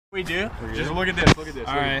We do? Just look at this, look at this.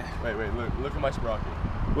 Alright. Wait, look at my sprocket.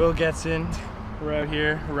 Will Getson. We're out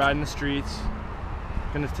here, we're riding the streets.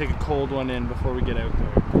 Gonna take a cold one in before we get out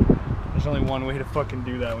there. There's only one way to fucking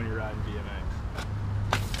do that when you're riding BMX.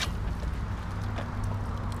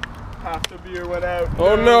 Half the beer went out.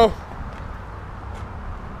 Oh no!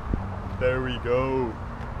 There we go.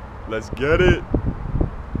 Let's get it.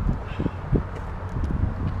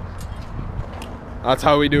 That's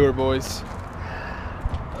how we do it, boys.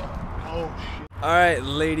 Oh shit. Alright,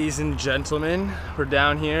 ladies and gentlemen, we're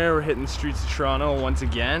down here, we're hitting the streets of Toronto once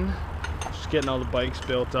again. Just getting all the bikes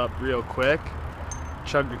built up real quick.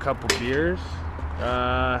 Chugged a couple beers.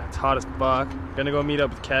 It's hot as fuck. Gonna go meet up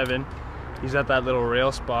with Kevin. He's at that little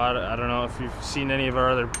rail spot. I don't know if you've seen any of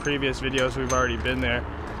our other previous videos, we've already been there.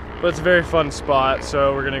 But it's a very fun spot,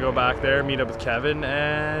 so we're gonna go back there, meet up with Kevin,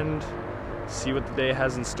 and see what the day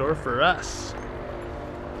has in store for us.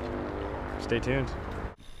 Stay tuned.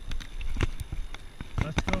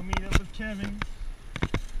 Let's go meet up with Kevin.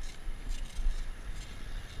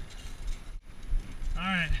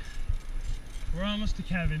 Alright, we're almost to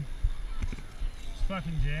Kevin. It's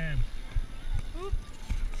fucking jammed. Oop.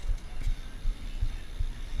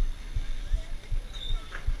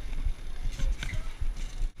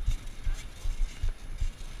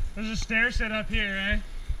 There's a stair set up here, eh?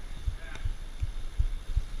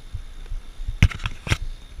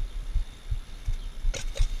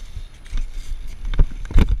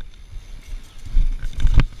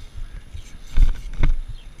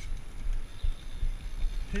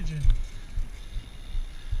 Pigeon.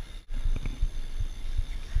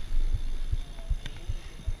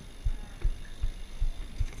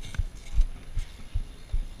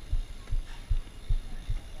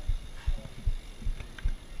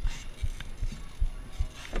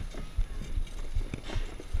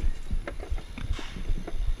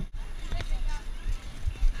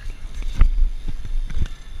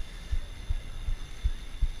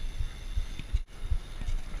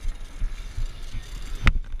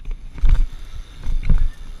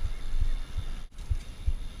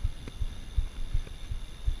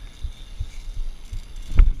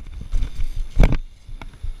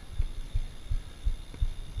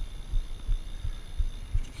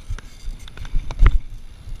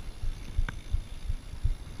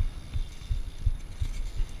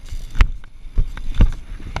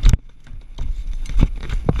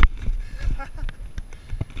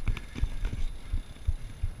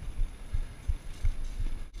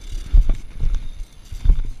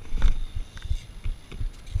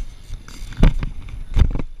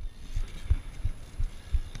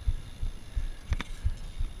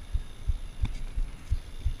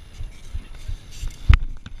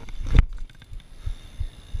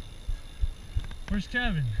 Where's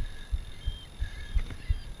Kevin?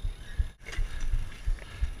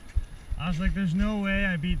 I was like, there's no way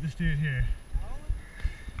I beat this dude here.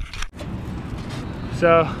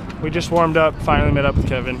 So, we just warmed up, finally met up with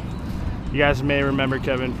Kevin. You guys may remember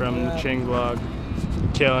Kevin from the Ching vlog.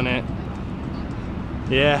 Killing it.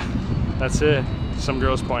 Yeah, that's it. Some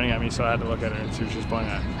girl's pointing at me, so I had to look at her and see what she was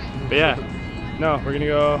pointing at. But yeah, no, we're gonna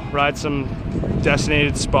go ride some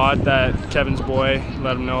designated spot that Kevin's boy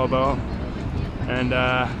let him know about. And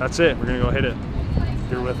that's it, we're gonna go hit it.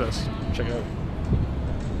 You're with us, check it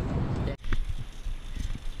out.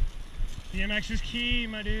 BMX is key,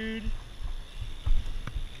 my dude.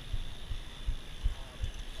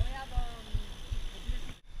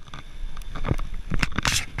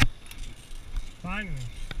 Finally.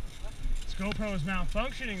 This GoPro was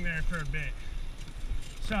malfunctioning there for a bit.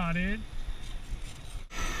 Saw, dude.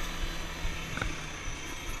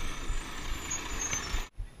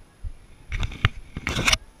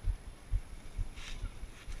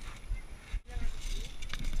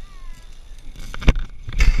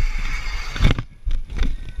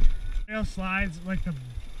 Rail slides like the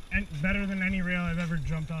better than any rail I've ever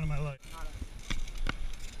jumped on in my life.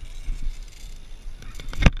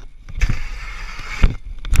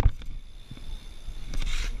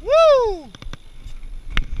 Woo!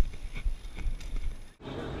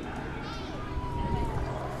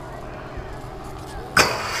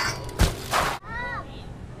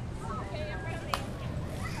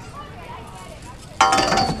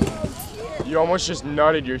 You almost just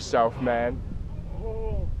nutted yourself, man.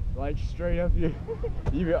 Like straight up you.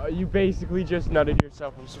 You basically just nutted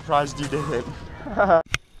yourself. I'm surprised you didn't. Oh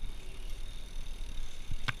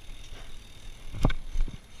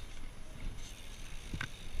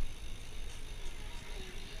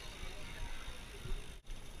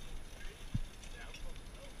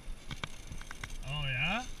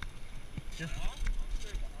yeah?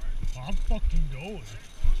 I'm fucking going.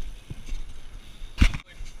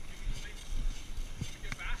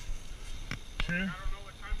 true.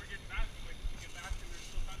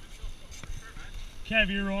 Kev,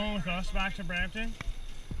 you rolling with us back to Brampton?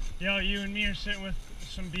 Yo, you and me are sitting with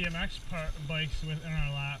some BMX bikes in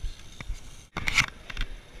our laps.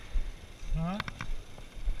 Huh?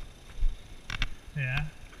 Yeah.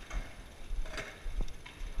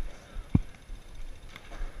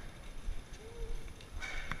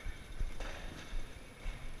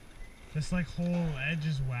 This like whole edge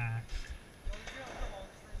is waxed.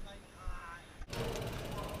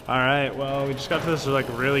 All right, well, we just got to this like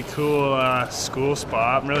really cool school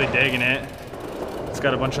spot. I'm really digging it. It's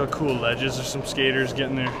got a bunch of cool ledges. There's some skaters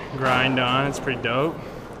getting their grind on. It's pretty dope.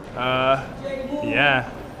 Yeah,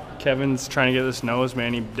 Kevin's trying to get this nose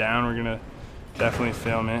manny down. We're gonna definitely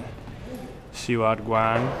film it. See what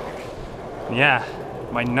guan. Yeah,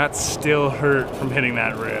 my nuts still hurt from hitting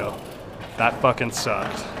that rail. That fucking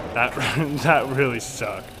sucked. That really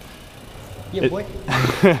sucked. Yeah, boy.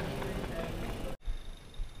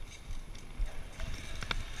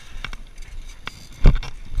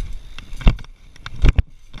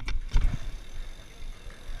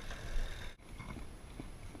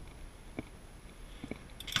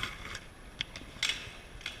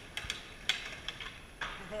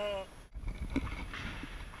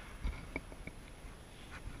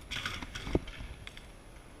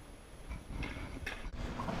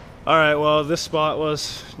 All right, well, this spot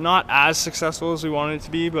was not as successful as we wanted it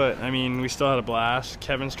to be, but I mean, we still had a blast.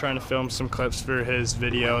 Kevin's trying to film some clips for his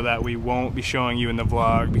video that we won't be showing you in the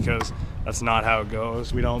vlog because that's not how it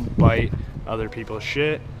goes. We don't bite other people's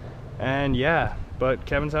shit. And yeah, but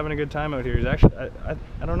Kevin's having a good time out here. He's actually,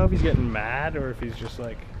 I don't know if he's getting mad or if he's just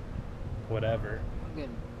like, whatever.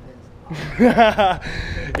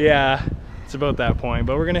 Yeah, it's about that point.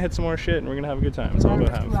 But we're gonna hit some more shit and we're gonna have a good time. It's all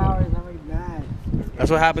about having fun. That's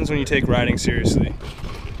what happens when you take riding seriously.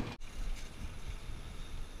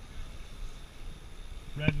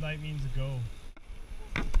 Red light means go.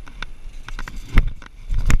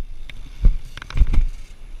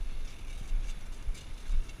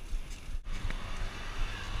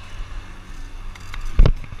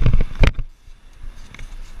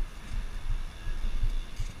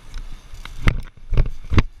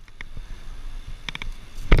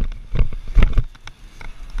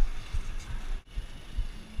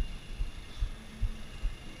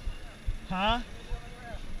 Huh?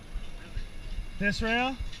 This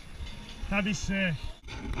rail? That'd be sick.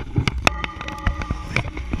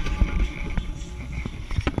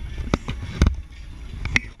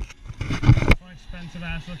 What expensive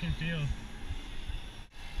ass looking field.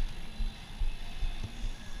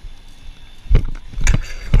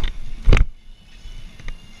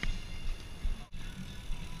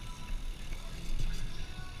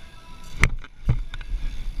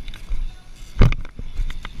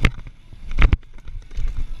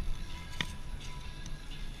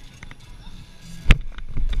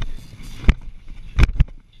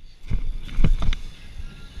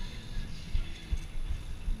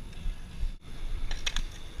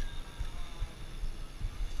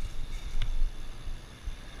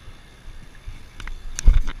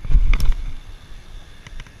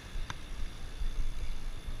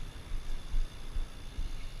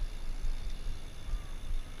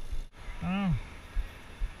 Oh.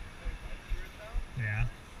 Yeah.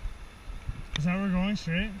 Is that where we're going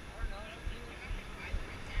straight?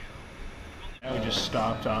 We just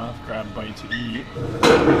stopped off, grabbed a bite to eat.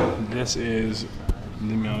 This is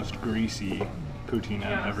the most greasy poutine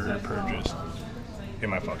I've ever purchased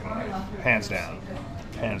in my fucking life. Hands down.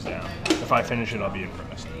 Hands down. If I finish it, I'll be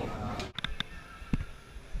impressed.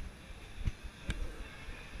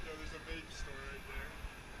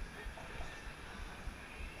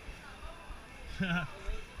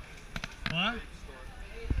 What?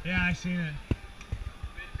 Yeah, I seen it.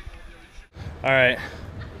 Alright,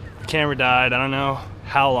 the camera died. I don't know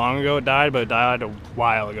how long ago it died, but it died a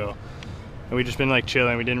while ago. And we just been like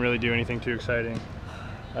chilling. We didn't really do anything too exciting.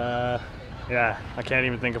 Yeah, I can't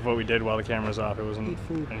even think of what we did while the camera was off. It wasn't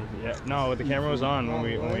anything. Yeah, no, the camera was on when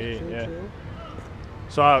we ate, yeah.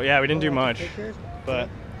 So yeah, we didn't do much, but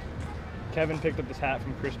Kevin picked up this hat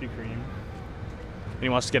from Krispy Kreme. And he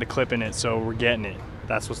wants to get a clip in it, so we're getting it.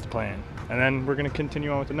 That's what's the plan. And then we're gonna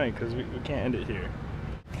continue on with the night because we can't end it here.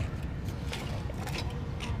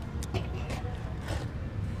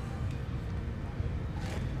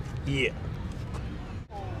 Yeah.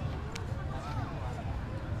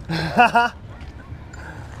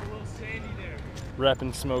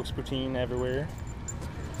 Reppin' Smokes Poutine everywhere.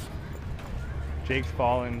 Jake's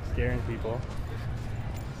falling, scaring people.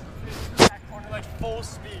 Back corner like full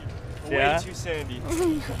speed. Yeah? Way too sandy.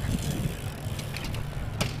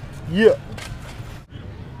 Yeah.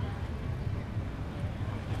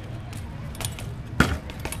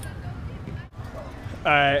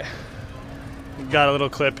 Alright, got a little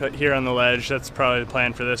clip here on the ledge. That's probably the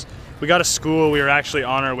plan for this. We got a school we were actually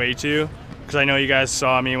on our way to, because I know you guys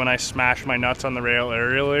saw me when I smashed my nuts on the rail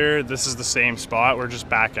earlier. This is the same spot, we're just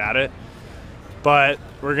back at it. But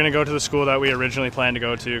we're gonna go to the school that we originally planned to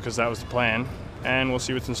go to, because that was the plan, and we'll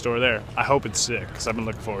see what's in store there. I hope it's sick, because I've been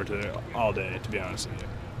looking forward to it all day, to be honest with you.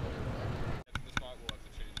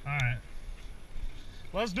 Alright.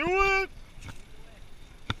 Let's do it!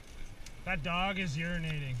 That dog is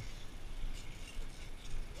urinating.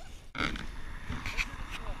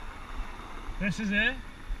 This is it?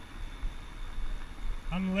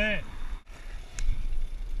 I'm lit.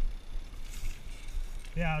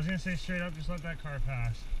 Yeah, I was gonna say straight up, just let that car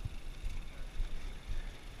pass.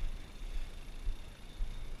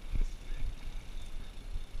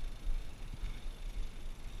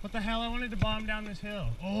 What the hell? I wanted to bomb down this hill.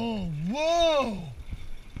 Oh, whoa!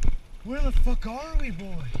 Where the fuck are we,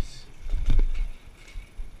 boys?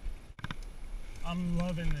 I'm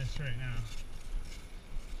loving this right now.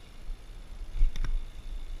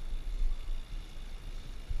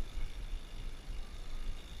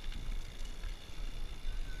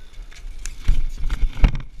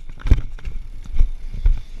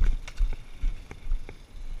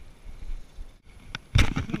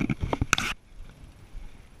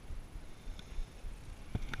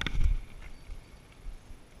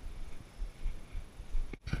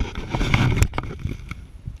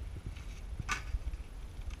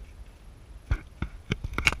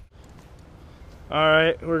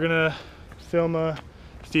 Alright, we're gonna film a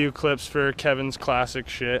few clips for Kevin's classic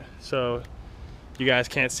shit, so you guys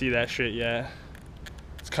can't see that shit yet.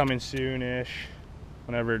 It's coming soon-ish.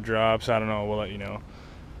 Whenever it drops, I don't know, we'll let you know.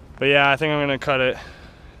 But yeah, I think I'm gonna cut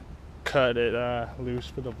it loose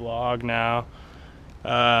for the vlog now.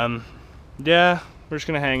 Yeah, we're just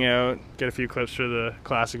gonna hang out, get a few clips for the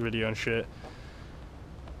classic video and shit.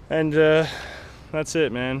 And that's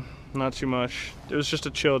it, man. Not too much. It was just a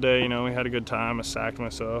chill day, you know, we had a good time. I sacked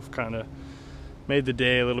myself, kind of made the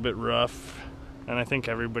day a little bit rough, and I think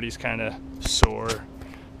everybody's kind of sore,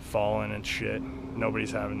 falling and shit.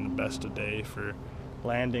 Nobody's having the best of day for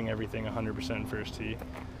landing everything 100% first tee.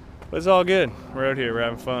 But it's all good. We're out here, we're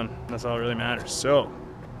having fun. That's all that really matters. So,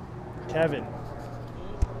 Kevin,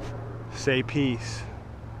 say peace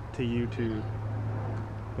to YouTube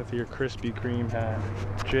with your Krispy Kreme hat.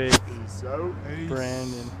 Jake, Peace out.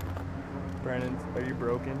 Brandon, are you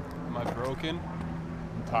broken? Am I broken?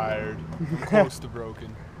 I'm tired. I'm close to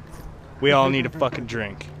broken. We all need a fucking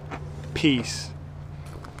drink. Peace.